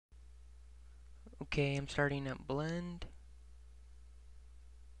Okay, I'm starting at Blend.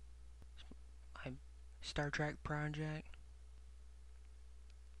 My Star Trek project.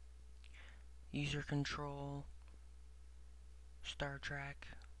 User control. Star Trek.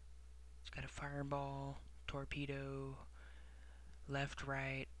 It's got a fireball, torpedo, left,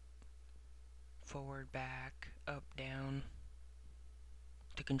 right, forward, back, up, down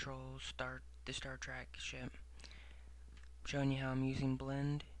to control the Star Trek ship. I'm showing you how I'm using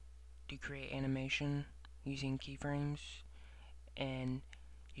Blend to create animation using keyframes, and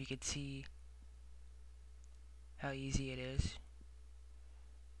you can see how easy it is.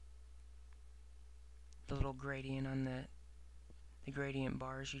 The little gradient on the gradient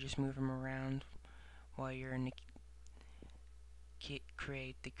bars, you just move them around while you're in the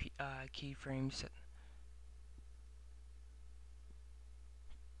create the keyframes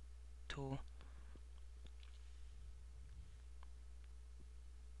tool.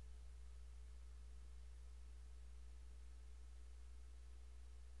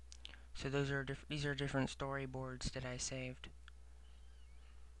 So these are different storyboards that I saved,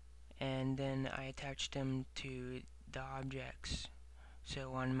 and then I attached them to the objects.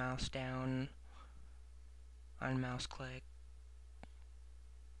 So on mouse down, on mouse click,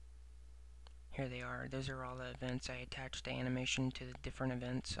 here they are. Those are all the events. I attached the animation to the different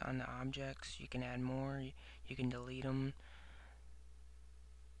events on the objects. You can add more. You can delete them.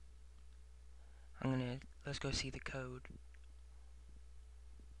 Let's go see the code.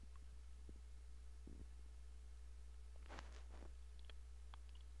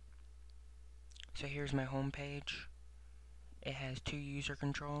 So here's my home page. It has two user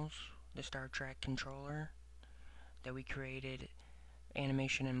controls, the Star Trek controller that we created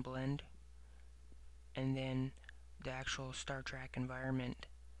animation in Blend, and then the actual Star Trek environment.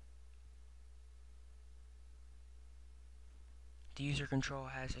 The user control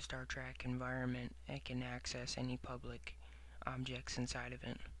has a Star Trek environment and can access any public objects inside of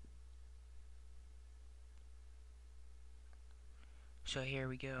it. So here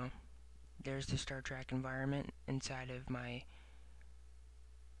we go. There's the Star Trek environment inside of my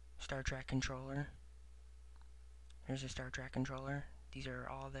Star Trek controller. There's a Star Trek controller. These are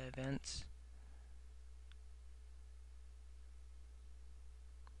all the events.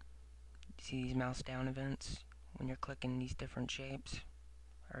 See these mouse down events when you're clicking these different shapes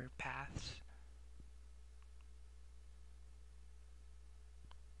or paths.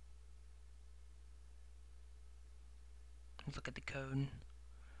 Let's look at the code.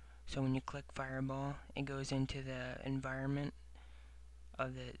 So when you click Fireball, it goes into the environment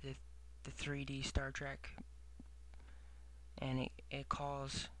of the 3D Star Trek, and it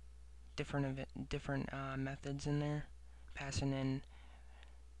calls different methods in there, passing in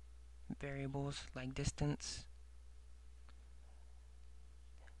variables like distance.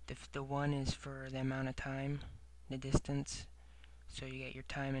 The one is for the amount of time, the distance, so you get your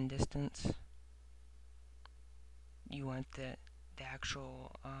time and distance. You want the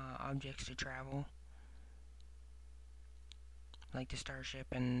actual objects to travel, like the starship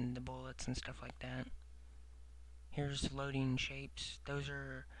and the bullets and stuff like that. Here's loading shapes. Those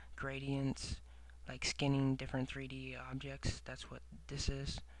are gradients, like skinning different 3D objects. That's what this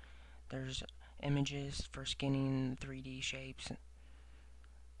is. There's images for skinning 3D shapes.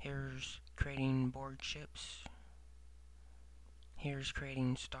 Here's creating board ships. Here's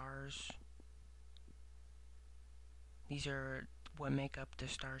creating stars. These are what make up the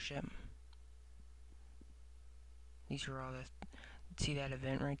starship. These are all the, see that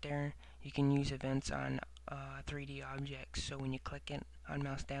event right there? You can use events on 3D objects, so when you click it on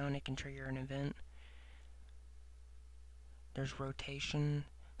mouse down, it can trigger an event. There's rotation,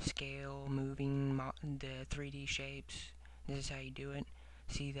 scale, moving the 3D shapes. This is how you do it.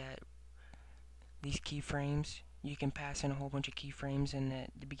 See that these keyframes, you can pass in a whole bunch of keyframes in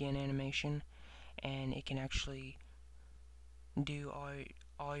the begin animation, and it can actually do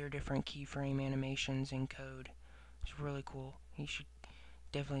all your different keyframe animations in code. It's really cool. You should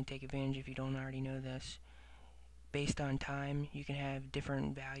definitely take advantage if you don't already know this. Based on time, you can have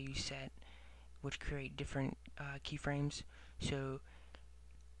different values set, which create different keyframes. So,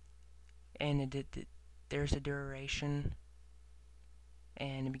 and there's a duration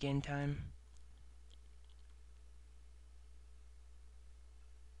and a begin time.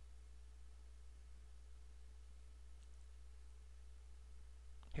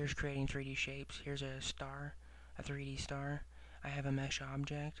 Here's creating 3D shapes. Here's a star, a 3D star. I have a mesh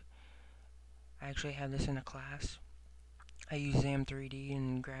object. I actually have this in a class. I use XAM3D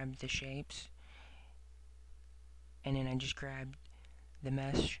and grab the shapes, and then I just grabbed the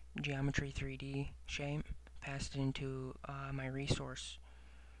mesh geometry 3D shape, passed it into my resource.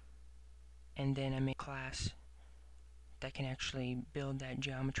 and then I made a class that can actually build that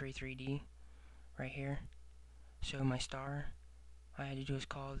geometry 3D right here. So my star, all I had to do is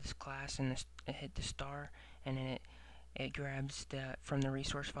call this class and hit the star, and then it grabs from the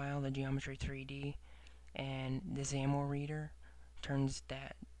resource file the geometry 3D, and the XAML reader turns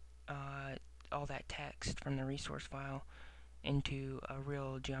that all that text from the resource file into a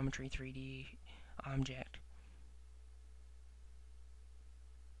real geometry 3D object.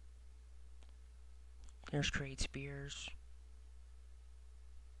 Here's create spears.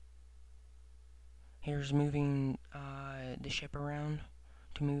 Here's moving the ship around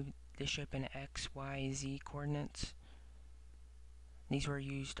to move the ship in X, Y, Z coordinates. These were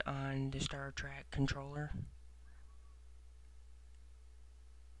used on the Star Trek controller.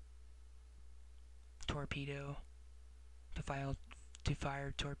 Torpedo to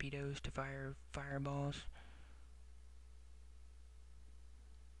fire torpedoes, to fire fireballs.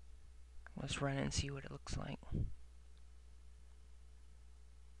 Let's run it and see what it looks like.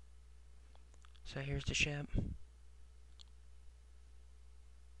 So here's the ship.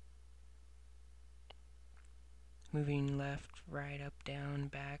 Moving left, right, up, down,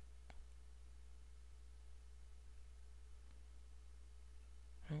 back.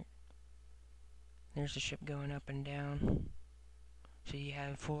 There's the ship going up and down. So you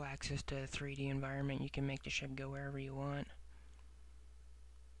have full access to a 3D environment. You can make the ship go wherever you want.